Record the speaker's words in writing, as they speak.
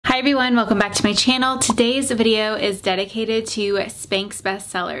Hi everyone, welcome back to my channel. Today's video is dedicated to Spanx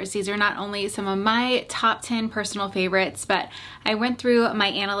bestsellers. These are not only some of my top 10 personal favorites, but I went through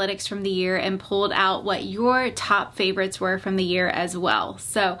my analytics from the year and pulled out what your top favorites were from the year as well.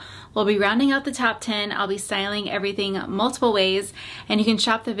 So we'll be rounding out the top 10. I'll be styling everything multiple ways, and you can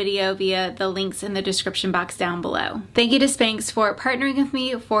shop the video via the links in the description box down below. Thank you to Spanx for partnering with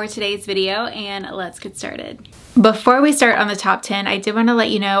me for today's video, and let's get started. Before we start on the top 10, I did want to let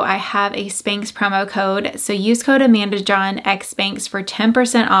you know I have a Spanx promo code. So use code xoAmandaJohn x Spanx for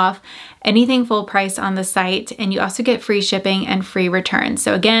 10% off anything full price on the site, and you also get free shipping and free returns.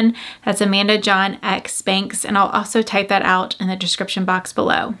 So again, that's xoAmandaJohn x Spanx, and I'll also type that out in the description box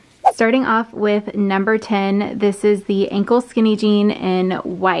below. Starting off with number 10, this is the ankle skinny jean in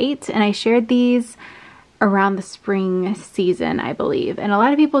white, and I shared these around the spring season, I believe. And a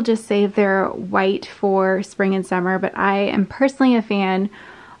lot of people just save their white for spring and summer, but I am personally a fan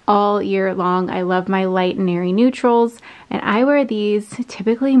all year long. I love my light and airy neutrals, and I wear these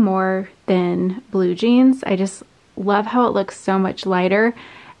typically more than blue jeans. I just love how it looks so much lighter,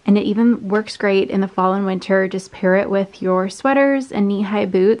 and it even works great in the fall and winter. Just pair it with your sweaters and knee-high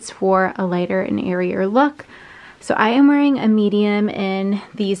boots for a lighter and airier look. So I am wearing a medium in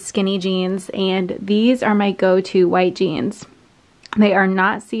these skinny jeans, and these are my go-to white jeans. They are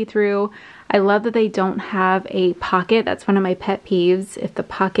not see-through. I love that they don't have a pocket. That's one of my pet peeves, if the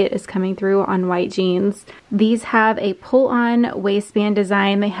pocket is coming through on white jeans. These have a pull-on waistband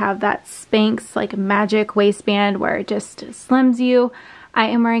design. They have that Spanx like magic waistband where it just slims you. I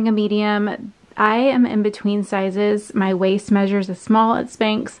am wearing a medium. I am in between sizes. My waist measures a small at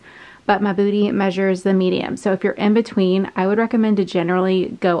Spanx, but my booty measures the medium. So if you're in between, I would recommend to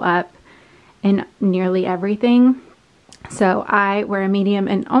generally go up in nearly everything. So I wear a medium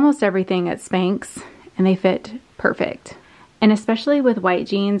in almost everything at Spanx, and they fit perfect. And especially with white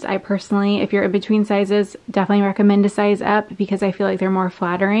jeans, I personally, if you're in between sizes, definitely recommend to size up because I feel like they're more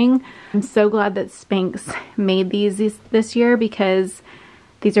flattering. I'm so glad that Spanx made these this year because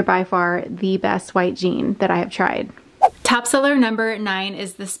these are by far the best white jean that I have tried. Top seller number 9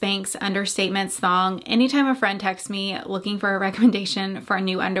 is the Spanx Understatements thong. Anytime a friend texts me looking for a recommendation for a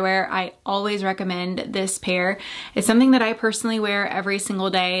new underwear, I always recommend this pair. It's something that I personally wear every single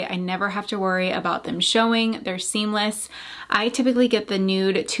day. I never have to worry about them showing. They're seamless. I typically get the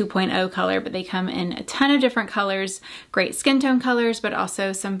nude 2.0 color, but they come in a ton of different colors, great skin tone colors, but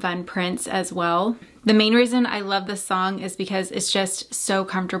also some fun prints as well. The main reason I love this thong is because it's just so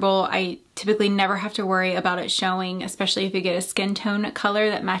comfortable. I typically never have to worry about it showing, especially if you get a skin tone color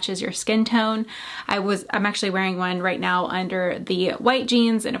that matches your skin tone. I'm actually wearing one right now under the white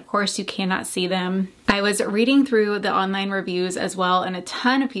jeans, and of course you cannot see them. I was reading through the online reviews as well, and a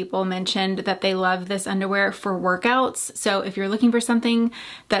ton of people mentioned that they love this underwear for workouts. So if you're looking for something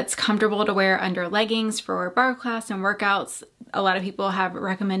that's comfortable to wear under leggings for bar class and workouts, a lot of people have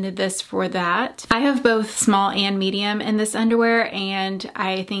recommended this for that. I have both small and medium in this underwear, and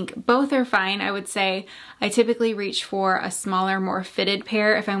I think both are fine. I would say I typically reach for a smaller, more fitted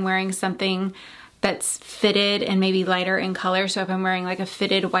pair if I'm wearing something that's fitted and maybe lighter in color. So if I'm wearing like a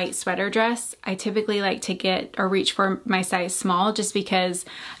fitted white sweater dress, I typically like to get or reach for my size small just because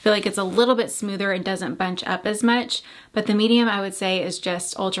I feel like it's a little bit smoother and doesn't bunch up as much. But the medium, I would say, is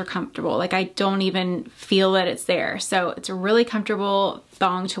just ultra comfortable. Like I don't even feel that it's there. So it's a really comfortable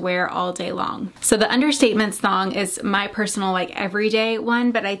thong to wear all day long. So the Understatements thong is my personal like everyday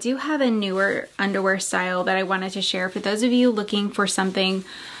one, but I do have a newer underwear style that I wanted to share for those of you looking for something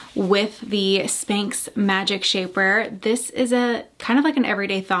with the Spanx Magic Shapewear. This is a kind of like an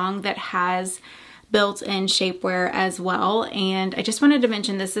everyday thong that has built-in shapewear as well, and I just wanted to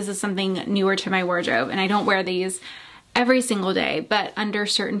mention this is something newer to my wardrobe, and I don't wear these every single day, but under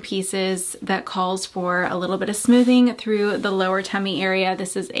certain pieces that calls for a little bit of smoothing through the lower tummy area,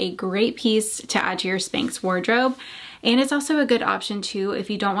 this is a great piece to add to your Spanx wardrobe. And it's also a good option too if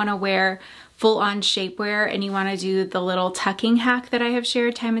you don't want to wear full-on shapewear and you want to do the little tucking hack that I have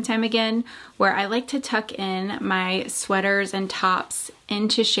shared time and time again, where I like to tuck in my sweaters and tops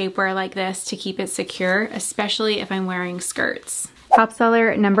into shapewear like this to keep it secure, especially if I'm wearing skirts. Top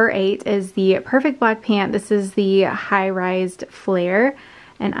seller number 8 is the Perfect Black Pant. This is the high-rised flare,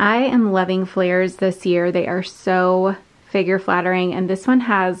 and I am loving flares this year. They are so figure flattering, and this one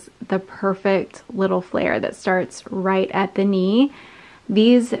has the perfect little flare that starts right at the knee.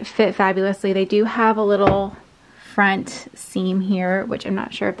 These fit fabulously. They do have a little front seam here, which I'm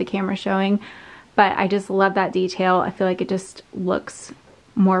not sure if the camera's showing, but I just love that detail. I feel like it just looks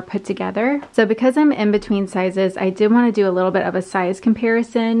more put together. So because I'm in between sizes, I did want to do a little bit of a size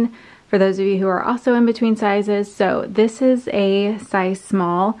comparison for those of you who are also in between sizes. So this is a size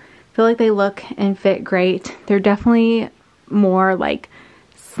small. I feel like they look and fit great. They're definitely more like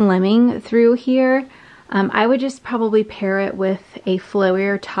slimming through here. I would just probably pair it with a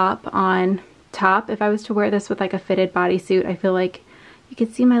flowier top on top. If I was to wear this with like a fitted bodysuit, I feel like you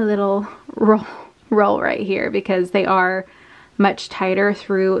could see my little roll right here because they are much tighter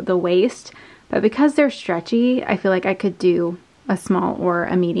through the waist. But because they're stretchy, I feel like I could do a small or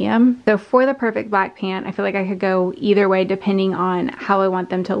a medium. So for the perfect black pant, I feel like I could go either way depending on how I want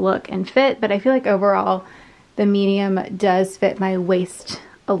them to look and fit, but I feel like overall the medium does fit my waist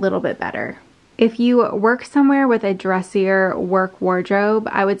a little bit better. If you work somewhere with a dressier work wardrobe,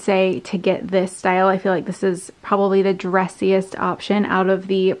 I would say to get this style. I feel like this is probably the dressiest option out of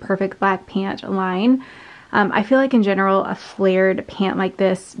the perfect black pant line. I feel like in general a flared pant like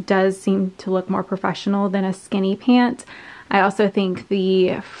this does seem to look more professional than a skinny pant. I also think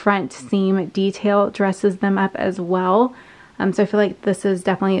the front seam detail dresses them up as well. So I feel like this is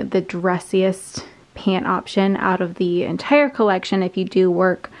definitely the dressiest pant option out of the entire collection if you do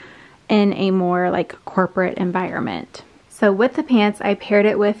work in a more like corporate environment. So with the pants, I paired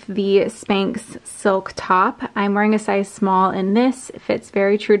it with the Spanx silk top. I'm wearing a size small and this fits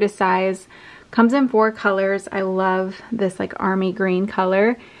very true to size. Comes in 4 colors. I love this like army green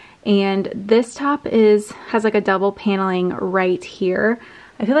color. And this top has like a double paneling right here.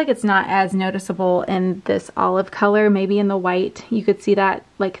 I feel like it's not as noticeable in this olive color. Maybe in the white you could see that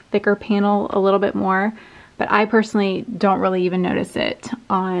like thicker panel a little bit more, but I personally don't really even notice it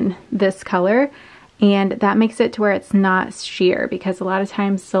on this color. And that makes it to where it's not sheer, because a lot of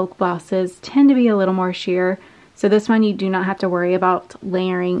times silk blouses tend to be a little more sheer. So this one you do not have to worry about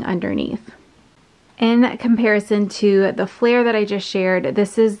layering underneath. In comparison to the flare that I just shared,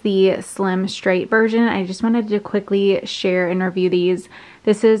 this is the slim straight version. I just wanted to quickly share and review these.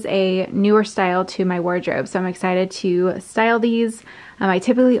 This is a newer style to my wardrobe, so I'm excited to style these. I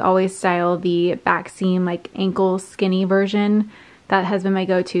typically always style the back seam like ankle skinny version. That has been my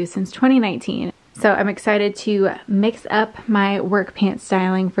go-to since 2019. So I'm excited to mix up my work pant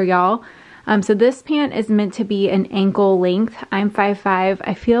styling for y'all. So this pant is meant to be an ankle length. I'm 5'5".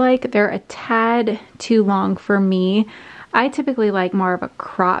 I feel like they're a tad too long for me. I typically like more of a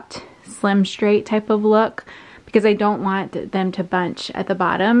cropped, slim straight type of look because I don't want them to bunch at the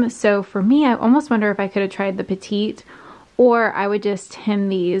bottom. So for me, I almost wonder if I could have tried the petite, or I would just hem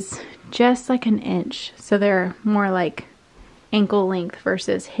these just like an inch. So they're more like ankle length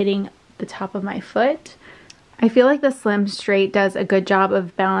versus hitting the top of my foot. I feel like the slim straight does a good job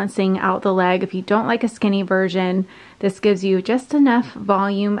of balancing out the leg. If you don't like a skinny version, this gives you just enough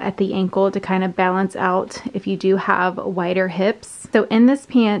volume at the ankle to kind of balance out if you do have wider hips. So in this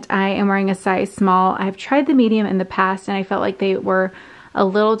pant, I am wearing a size small. I've tried the medium in the past and I felt like they were a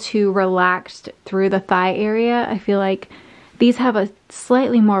little too relaxed through the thigh area. I feel like these have a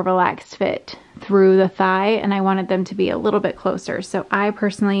slightly more relaxed fit through the thigh and I wanted them to be a little bit closer. So I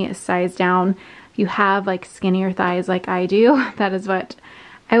personally sized down. If you have like skinnier thighs like I do, that is what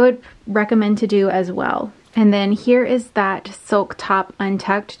I would recommend to do as well. And then here is that silk top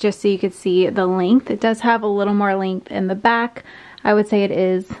untucked, just so you could see the length. It does have a little more length in the back. I would say it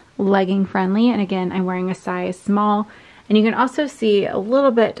is legging friendly. And again, I'm wearing a size small. And you can also see a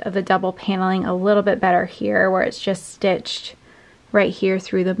little bit of the double paneling a little bit better here, where it's just stitched right here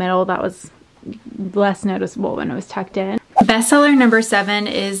through the middle. That was less noticeable when it was tucked in. Bestseller number 7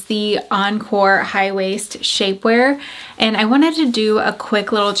 is the Encore high waist shapewear, and I wanted to do a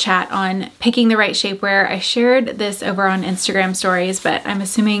quick little chat on picking the right shapewear. I shared this over on Instagram stories, but I'm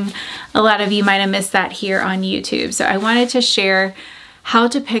assuming a lot of you might have missed that here on YouTube. So I wanted to share how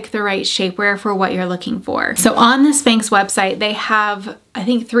to pick the right shapewear for what you're looking for. So on the Spanx website, they have, I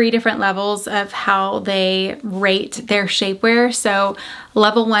think, 3 different levels of how they rate their shapewear. So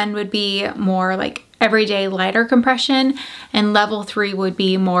level 1 would be more like everyday lighter compression, and level 3 would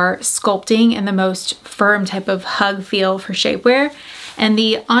be more sculpting and the most firm type of hug feel for shapewear. And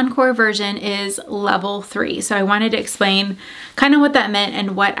the Encore version is level 3. So I wanted to explain kind of what that meant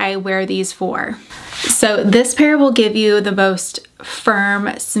and what I wear these for. So this pair will give you the most firm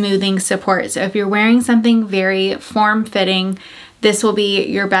smoothing support. So if you're wearing something very form-fitting, this will be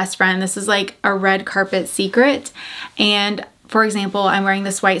your best friend. This is like a red carpet secret. And for example, I'm wearing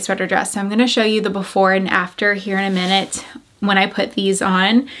this white sweater dress. So I'm gonna show you the before and after here in a minute when I put these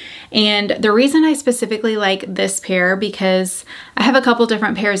on. And the reason I specifically like this pair, because I have a couple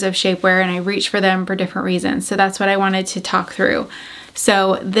different pairs of shapewear and I reach for them for different reasons. So that's what I wanted to talk through.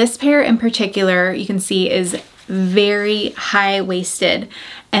 So this pair in particular, you can see, is very high-waisted.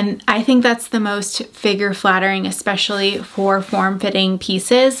 And I think that's the most figure flattering, especially for form-fitting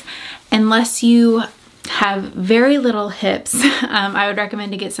pieces. Unless you have very little hips, I would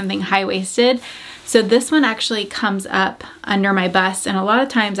recommend to get something high-waisted. So this one actually comes up under my bust, and a lot of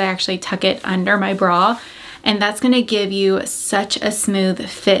times I actually tuck it under my bra, and that's gonna give you such a smooth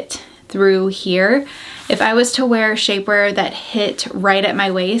fit through here. If I was to wear shapewear that hit right at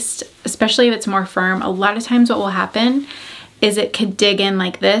my waist, especially if it's more firm, a lot of times what will happen is it could dig in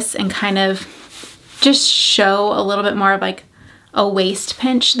like this and kind of just show a little bit more of like a waist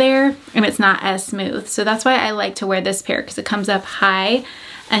pinch there, and it's not as smooth. So that's why I like to wear this pair, because it comes up high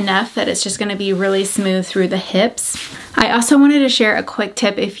enough that it's just going to be really smooth through the hips. I also wanted to share a quick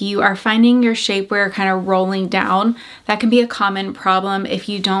tip if you are finding your shapewear kind of rolling down. That can be a common problem if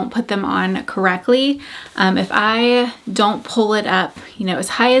you don't put them on correctly. If I don't pull it up, you know, as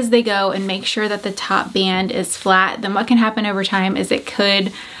high as they go and make sure that the top band is flat, then what can happen over time is it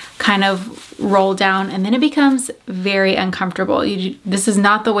could kind of roll down, and then it becomes very uncomfortable. This is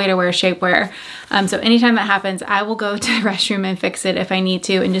not the way to wear shapewear. So anytime that happens, I will go to the restroom and fix it if I need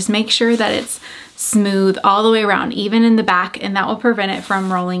to, and just make sure that it's smooth all the way around, even in the back, and that will prevent it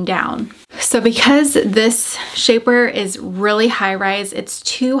from rolling down. So because this shapewear is really high rise, it's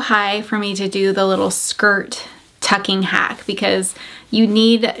too high for me to do the little skirt tucking hack, because you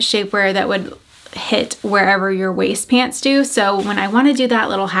need shapewear that would hit wherever your waist pants do. So when I want to do that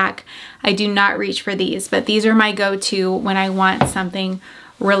little hack, I do not reach for these, but these are my go-to when I want something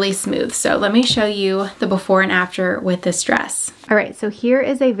really smooth. So let me show you the before and after with this dress. All right, so here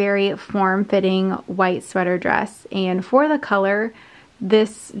is a very form-fitting white sweater dress, and for the color,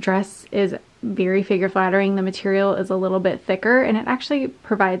 this dress is very figure flattering. The material is a little bit thicker, and it actually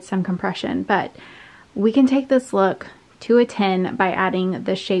provides some compression, but we can take this look to a 10 by adding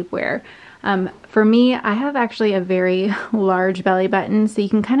the shapewear. For me, I have actually a very large belly button, so you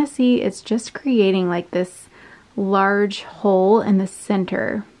can kind of see it's just creating like this large hole in the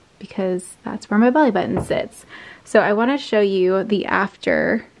center, because that's where my belly button sits. So I want to show you the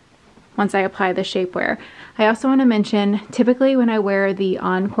after once I apply the shapewear. I also want to mention, typically when I wear the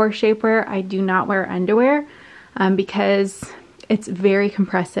Encore shapewear, I do not wear underwear because it's very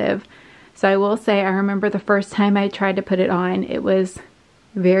compressive. So I will say, I remember the first time I tried to put it on, it was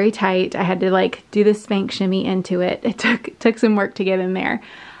very tight. I had to like do the Spanx shimmy into it. It took some work to get in there.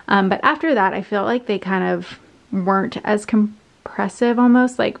 But after that, I felt like they kind of weren't as compressive,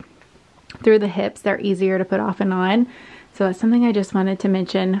 almost like through the hips. They're easier to put off and on. So that's something I just wanted to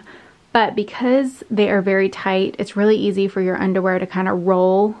mention. But because they are very tight, it's really easy for your underwear to kind of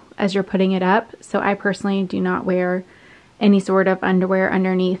roll as you're putting it up. So I personally do not wear any sort of underwear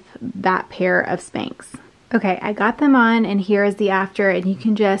underneath that pair of Spanx. Okay, I got them on, and here is the after, and you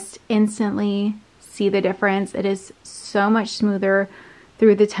can just instantly see the difference. It is so much smoother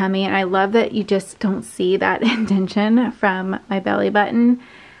through the tummy, and I love that you just don't see that indentation from my belly button.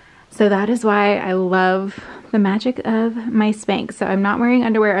 So that is why I love the magic of my Spanx. So I'm not wearing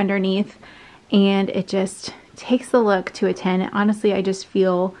underwear underneath, and it just takes the look to a 10. Honestly, I just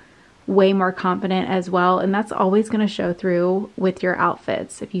feel way more confident as well, and that's always going to show through with your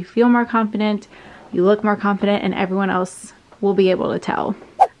outfits. If you feel more confident, you look more confident, and everyone else will be able to tell.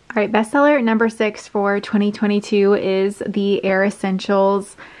 All right, bestseller number 6 for 2022 is the Air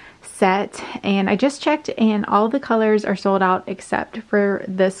Essentials set, and I just checked and all the colors are sold out except for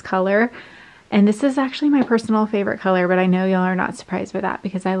this color. And this is actually my personal favorite color, but I know y'all are not surprised by that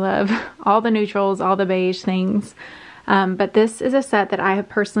because I love all the neutrals, all the beige things. But this is a set that I have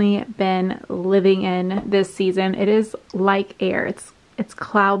personally been living in this season. It is like air. It's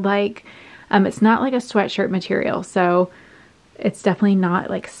cloud-like. It's not like a sweatshirt material, so it's definitely not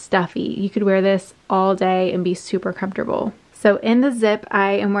like stuffy. You could wear this all day and be super comfortable. So in the zip,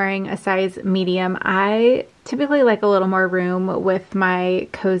 I am wearing a size medium. I typically like a little more room with my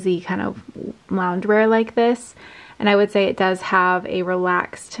cozy kind of loungewear like this. And I would say it does have a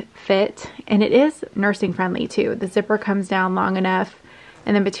relaxed fit, and it is nursing friendly too. The zipper comes down long enough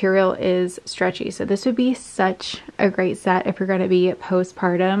and the material is stretchy. So this would be such a great set if you're going to be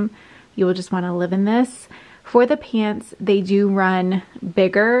postpartum. You will just want to live in this. For the pants, they do run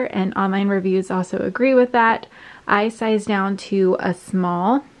bigger, and online reviews also agree with that. I size down to a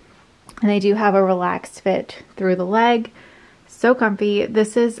small, and they do have a relaxed fit through the leg. So comfy.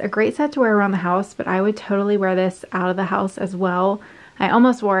 This is a great set to wear around the house, but I would totally wear this out of the house as well. I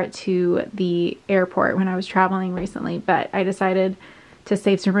almost wore it to the airport when I was traveling recently, but I decided to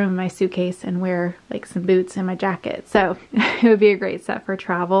save some room in my suitcase and wear like some boots and my jacket. So it would be a great set for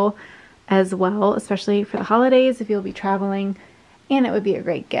travel as well, especially for the holidays if you'll be traveling, and it would be a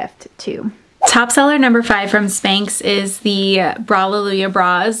great gift too. Top seller number 5 from Spanx is the Braleluya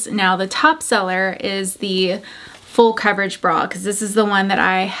bras. Now the top seller is the full coverage bra because this is the one that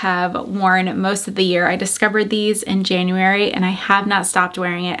I have worn most of the year. I discovered these in January and I have not stopped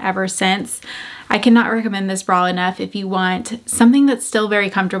wearing it ever since. I cannot recommend this bra enough if you want something that's still very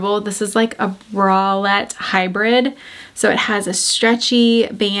comfortable. This is like a bralette hybrid. So it has a stretchy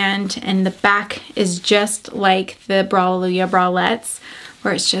band and the back is just like the Braleluya bralettes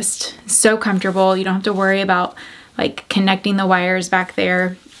where it's just so comfortable. You don't have to worry about like connecting the wires back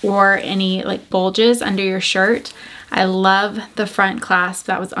there or any like bulges under your shirt. I love the front clasp.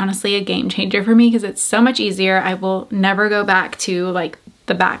 That was honestly a game changer for me because it's so much easier. I will never go back to like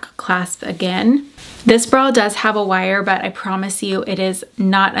the back clasp again. This bra does have a wire, but I promise you it is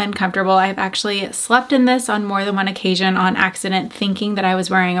not uncomfortable. I've actually slept in this on more than one occasion on accident thinking that I was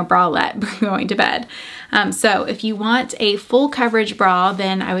wearing a bralette going to bed. So if you want a full coverage bra,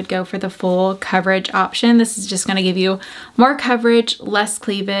 then I would go for the full coverage option. This is just gonna give you more coverage, less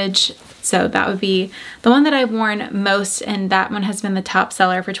cleavage. So that would be the one that I've worn most, and that one has been the top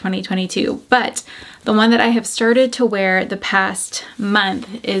seller for 2022. But the one that I have started to wear the past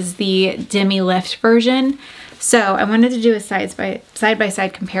month is the demi lift version. So I wanted to do a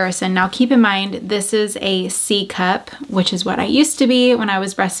side-by-side comparison. Now keep in mind, this is a C cup, which is what I used to be when I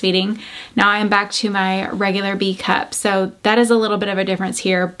was breastfeeding. Now I am back to my regular B cup. So that is a little bit of a difference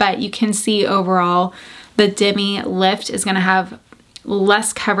here, but you can see overall the demi lift is gonna have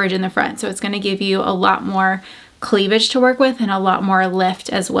less coverage in the front. So it's gonna give you a lot more cleavage to work with and a lot more lift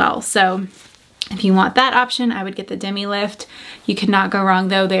as well. So if you want that option, I would get the demi lift. You could not go wrong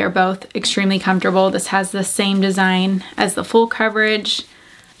though. They are both extremely comfortable. This has the same design as the full coverage,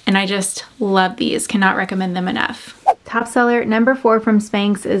 and I just love these. Cannot recommend them enough. Top seller number 4 from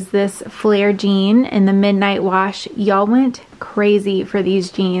Spanx is this flare jean in the midnight wash. Y'all went crazy for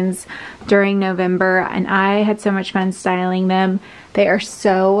these jeans during November, and I had so much fun styling them. They are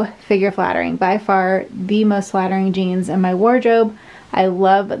so figure flattering. By far the most flattering jeans in my wardrobe. I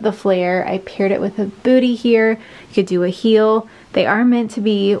love the flare. I paired it with a bootie here. You could do a heel. They are meant to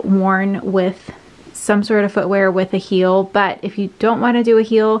be worn with some sort of footwear with a heel, but if you don't want to do a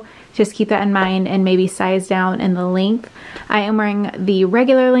heel, just keep that in mind and maybe size down in the length. I am wearing the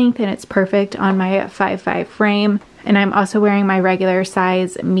regular length and it's perfect on my 5'5" frame. And I'm also wearing my regular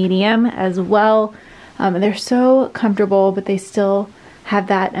size medium as well. They're so comfortable, but they still have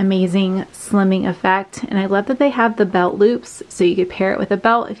that amazing slimming effect. And I love that they have the belt loops, so you could pair it with a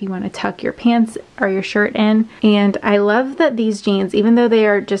belt if you want to tuck your pants or your shirt in. And I love that these jeans, even though they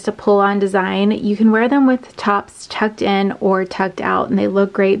are just a pull-on design, you can wear them with tops tucked in or tucked out, and they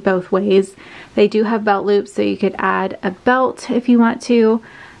look great both ways. They do have belt loops, so you could add a belt if you want to.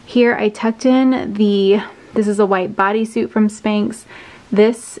 Here I tucked in this is a white bodysuit from Spanx.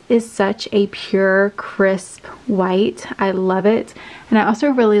 This is such a pure, crisp white. I love it. And I also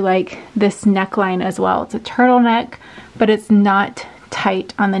really like this neckline as well. It's a turtleneck, but it's not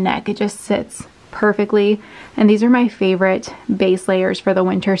tight on the neck. It just sits perfectly. And these are my favorite base layers for the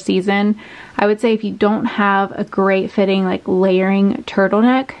winter season. I would say if you don't have a great fitting, like layering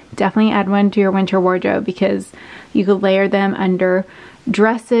turtleneck, definitely add one to your winter wardrobe because you could layer them under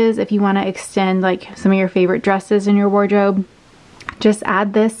dresses if you want to extend like some of your favorite dresses in your wardrobe. Just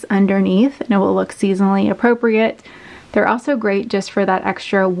add this underneath and it will look seasonally appropriate. They're also great just for that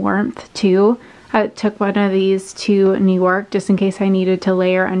extra warmth too. I took one of these to New York just in case I needed to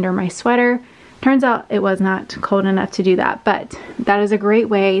layer under my sweater. Turns out it was not cold enough to do that, but that is a great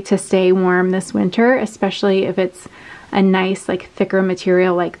way to stay warm this winter, especially if it's a nice like thicker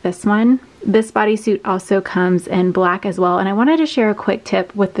material like this one. This bodysuit also comes in black as well, and I wanted to share a quick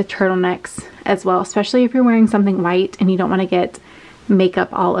tip with the turtlenecks as well, especially if you're wearing something white and you don't want to get makeup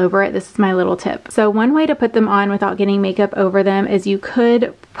all over it. This is my little tip. So one way to put them on without getting makeup over them is you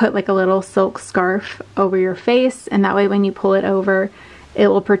could put like a little silk scarf over your face, and that way when you pull it over, it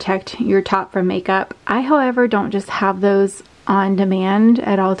will protect your top from makeup. I, however, don't just have those on demand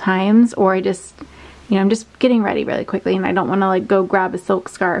at all times, or I just, you know, I'm just getting ready really quickly and I don't want to like go grab a silk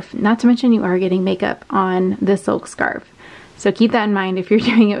scarf. Not to mention you are getting makeup on the silk scarf. So keep that in mind if you're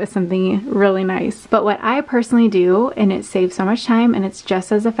doing it with something really nice. But what I personally do, and it saves so much time and it's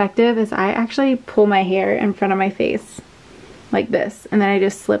just as effective, is I actually pull my hair in front of my face like this, and then I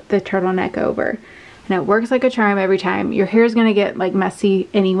just slip the turtleneck over. And it works like a charm every time. Your hair is going to get like messy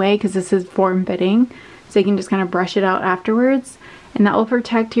anyway because this is form-fitting, so you can just kind of brush it out afterwards, and that will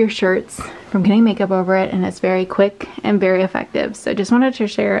protect your shirts from getting makeup over it, and it's very quick and very effective. So just wanted to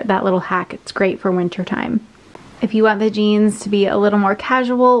share that little hack. It's great for winter time. If you want the jeans to be a little more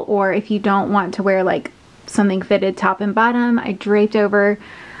casual, or if you don't want to wear like something fitted top and bottom, I draped over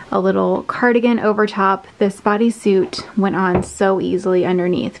a little cardigan over top. This bodysuit went on so easily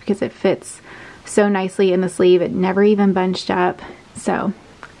underneath because it fits so nicely in the sleeve. It never even bunched up. So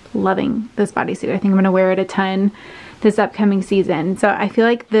loving this bodysuit. I think I'm gonna wear it a ton this upcoming season. So I feel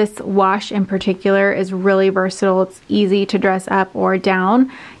like this wash in particular is really versatile. It's easy to dress up or down.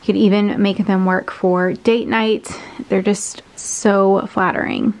 You could even make them work for date night. They're just so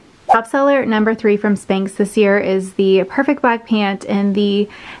flattering. Top seller number 3 from Spanx this year is the perfect black pant and the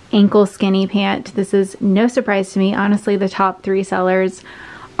ankle skinny pant. This is no surprise to me. Honestly, the top 3 sellers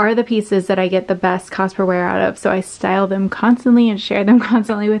are the pieces that I get the best cost per wear out of, so I style them constantly and share them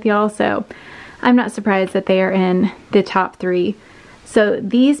constantly with y'all, so I'm not surprised that they are in the top 3. So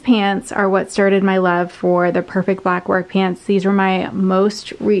these pants are what started my love for the perfect black work pants. These were my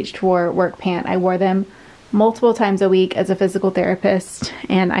most reached for work pant. I wore them multiple times a week as a physical therapist,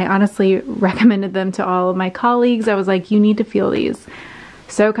 and I honestly recommended them to all of my colleagues. I was like, you need to feel these.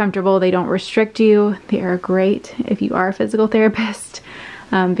 So comfortable. They don't restrict you. They are great if you are a physical therapist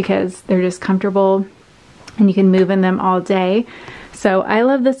because they're just comfortable and you can move in them all day. So I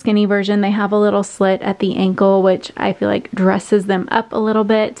love the skinny version. They have a little slit at the ankle, which I feel like dresses them up a little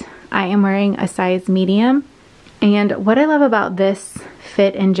bit. I am wearing a size medium. And what I love about this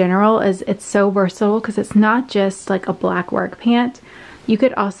fit in general is it's so versatile because it's not just like a black work pant. You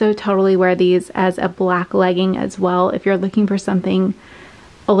could also totally wear these as a black legging as well if you're looking for something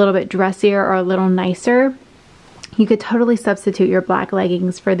a little bit dressier or a little nicer. You could totally substitute your black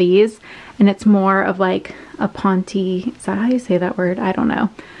leggings for these, and it's more of like a ponte, is that how you say that word? I don't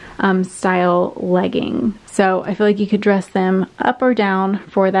know, style legging. So I feel like you could dress them up or down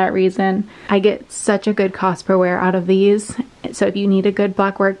for that reason. I get such a good cost per wear out of these. So if you need a good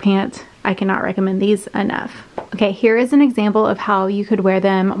black work pant, I cannot recommend these enough. Okay, here is an example of how you could wear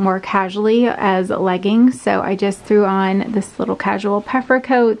them more casually as leggings. So I just threw on this little casual puffer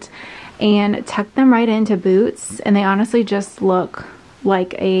coat and tucked them right into boots, and they honestly just look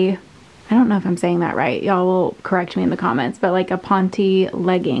like a, I don't know if I'm saying that right, y'all will correct me in the comments, but like a ponte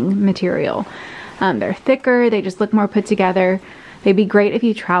legging material. They're thicker, they just look more put together. They'd be great if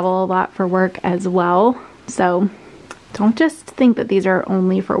you travel a lot for work as well. So don't just think that these are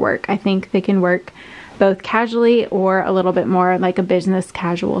only for work. I think they can work both casually or a little bit more like a business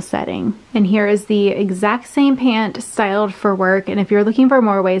casual setting. And here is the exact same pant styled for work. And if you're looking for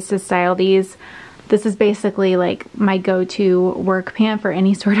more ways to style these, this is basically like my go-to work pant for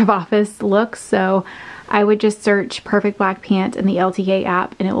any sort of office look. So I would just search perfect black pant in the LTK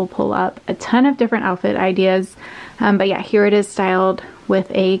app and it will pull up a ton of different outfit ideas. But yeah, here it is styled with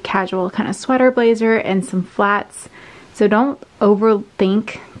a casual kind of sweater blazer and some flats. So don't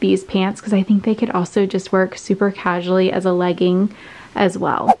overthink these pants because I think they could also just work super casually as a legging as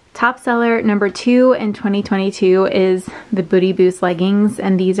well. Top seller number 2 in 2022 is the Booty Boost leggings,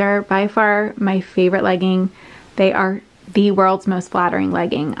 and these are by far my favorite legging. They are the world's most flattering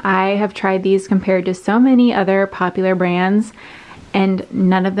legging. I have tried these compared to so many other popular brands, and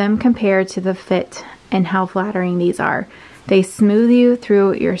none of them compare to the fit and how flattering these are. They smooth you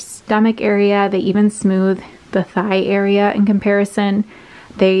through your stomach area. They even smooth the thigh area in comparison.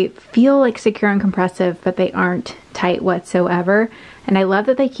 They feel like secure and compressive, but they aren't tight whatsoever. And I love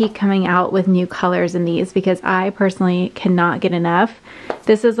that they keep coming out with new colors in these because I personally cannot get enough.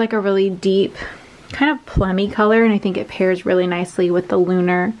 This is like a really deep kind of plummy color, and I think it pairs really nicely with the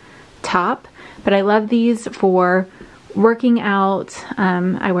lunar top. But I love these for working out.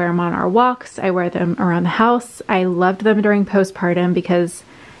 I wear them on our walks. I wear them around the house. I loved them during postpartum because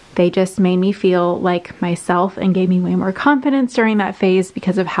they just made me feel like myself and gave me way more confidence during that phase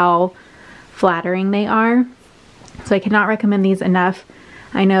because of how flattering they are. So I cannot recommend these enough.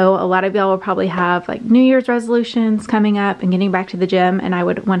 I know a lot of y'all will probably have like New Year's resolutions coming up and getting back to the gym, and I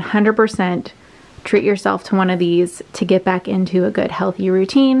would 100% treat yourself to one of these to get back into a good healthy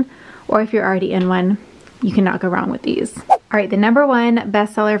routine, or if you're already in one, you cannot go wrong with these. All right, the number 1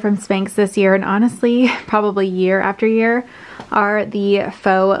 bestseller from Spanx this year, and honestly probably year after year, are the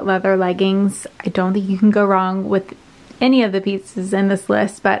faux leather leggings. I don't think you can go wrong with any of the pieces in this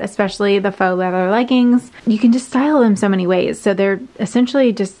list, but especially the faux leather leggings. You can just style them so many ways. So they're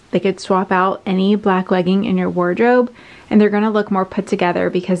essentially just, they could swap out any black legging in your wardrobe and they're gonna look more put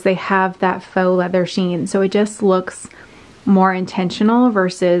together because they have that faux leather sheen. So it just looks more intentional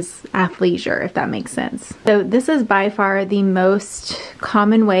versus athleisure, if that makes sense. So this is by far the most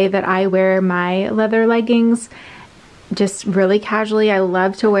common way that I wear my leather leggings. Just really casually. I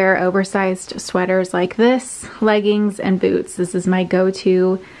love to wear oversized sweaters like this, leggings, and boots. This is my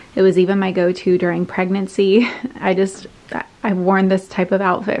go-to. It was even my go-to during pregnancy. I've worn this type of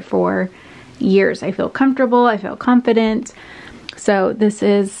outfit for years. I feel comfortable, I feel confident. So this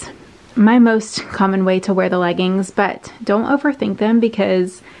is my most common way to wear the leggings, but don't overthink them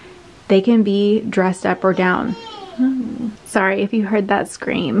because they can be dressed up or down. Sorry if you heard that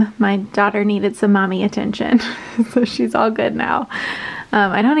scream. My daughter needed some mommy attention, so she's all good now.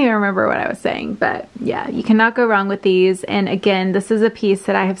 I don't even remember what I was saying, but yeah, you cannot go wrong with these. And again, this is a piece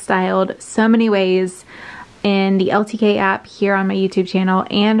that I have styled so many ways in the LTK app here on my YouTube channel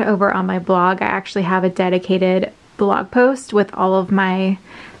and over on my blog. I actually have a dedicated blog post with all of my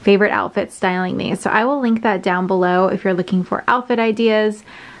favorite outfits styling these. So I will link that down below if you're looking for outfit ideas.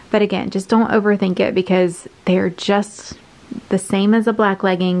 But again, just don't overthink it because they're just the same as a black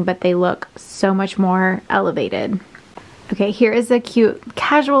legging, but they look so much more elevated. Okay, here is a cute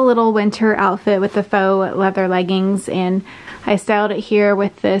casual little winter outfit with the faux leather leggings, and I styled it here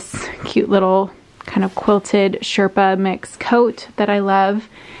with this cute little kind of quilted Sherpa mix coat that I love.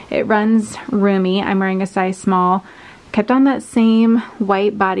 It runs roomy. I'm wearing a size small. Kept on that same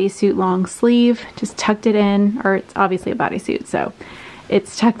white bodysuit long sleeve, just tucked it in, or it's obviously a bodysuit, so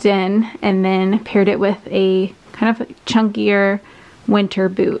it's tucked in, and then paired it with a kind of chunkier winter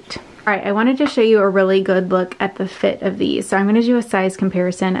boot. All right, I wanted to show you a really good look at the fit of these, so I'm going to do a size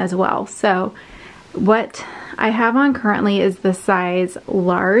comparison as well. So what I have on currently is the size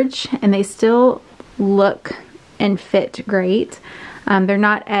large, and they still look and fit great. They're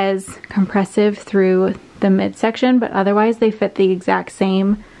not as compressive through the midsection, but otherwise they fit the exact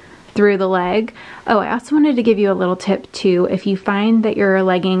same through the leg. Oh, I also wanted to give you a little tip too. If you find that your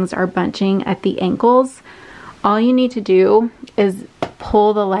leggings are bunching at the ankles, all you need to do is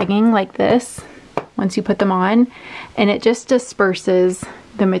pull the legging like this once you put them on, and it just disperses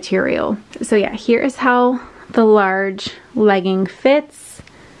the material. So yeah, here is how the large legging fits.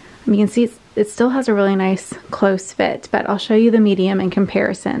 You can see it still has a really nice close fit, but I'll show you the medium in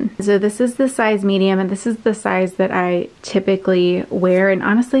comparison. So this is the size medium, and this is the size that I typically wear, and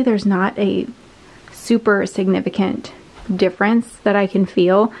honestly there's not a super significant difference that I can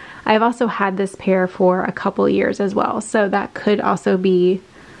feel. I've also had this pair for a couple years as well, so that could also be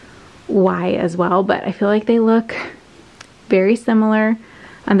why as well, but I feel like they look very similar,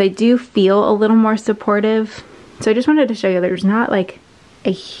 and they do feel a little more supportive. So I just wanted to show you there's not like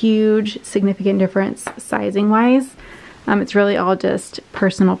a huge significant difference sizing wise. It's really all just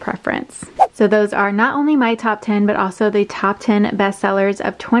personal preference. So those are not only my top 10, but also the top 10 bestsellers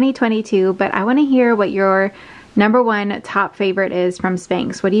of 2022. But I want to hear what your #1 top favorite is from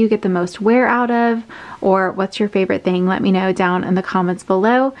Spanx. What do you get the most wear out of? Or what's your favorite thing? Let me know down in the comments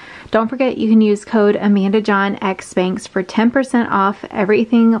below. Don't forget you can use code AmandaJohn x Spanx for 10% off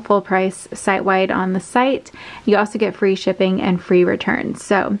everything full price site-wide on the site. You also get free shipping and free returns.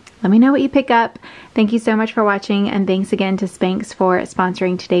 So let me know what you pick up. Thank you so much for watching, and thanks again to Spanx for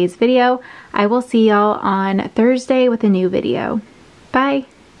sponsoring today's video. I will see y'all on Thursday with a new video. Bye!